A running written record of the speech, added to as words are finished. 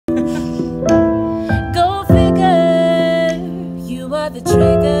the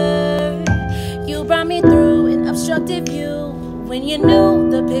trigger. You brought me through an obstructive view when you knew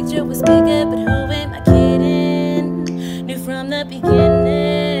the picture was bigger. But who am I kidding? Knew from the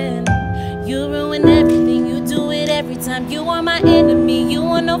beginning. You ruin everything, you do it every time. You are my enemy, you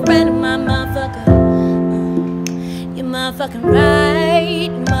are no friend of mine, motherfucker. You're motherfucking right,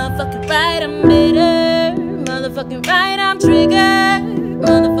 motherfucking right, I'm bitter. Motherfucking right, I'm triggered.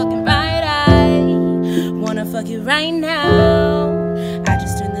 Motherfucking right, I wanna fuck you right now. I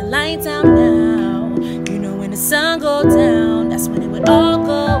just turn the lights out now. You know when the sun go down, that's when it would all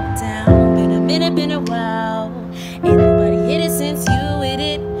go down. Been a minute, been a while. Ain't nobody hit it since you hit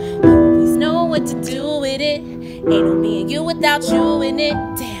it. You always know what to do with it. Ain't no me and you without you in it.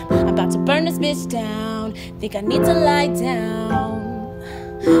 Damn, I'm about to burn this bitch down. Think I need to lie down.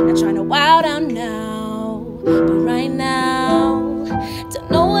 Not trying to wild out now, but right now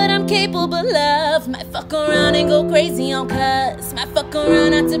don't know what I'm capable of. Might fuck around and go crazy on cuz. Might fuck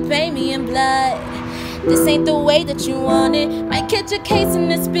around not to pay me in blood. This ain't the way that you want it. Might catch a case in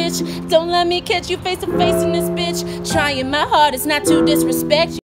this bitch. Don't let me catch you face to face in this bitch. Trying my hardest not to disrespect you.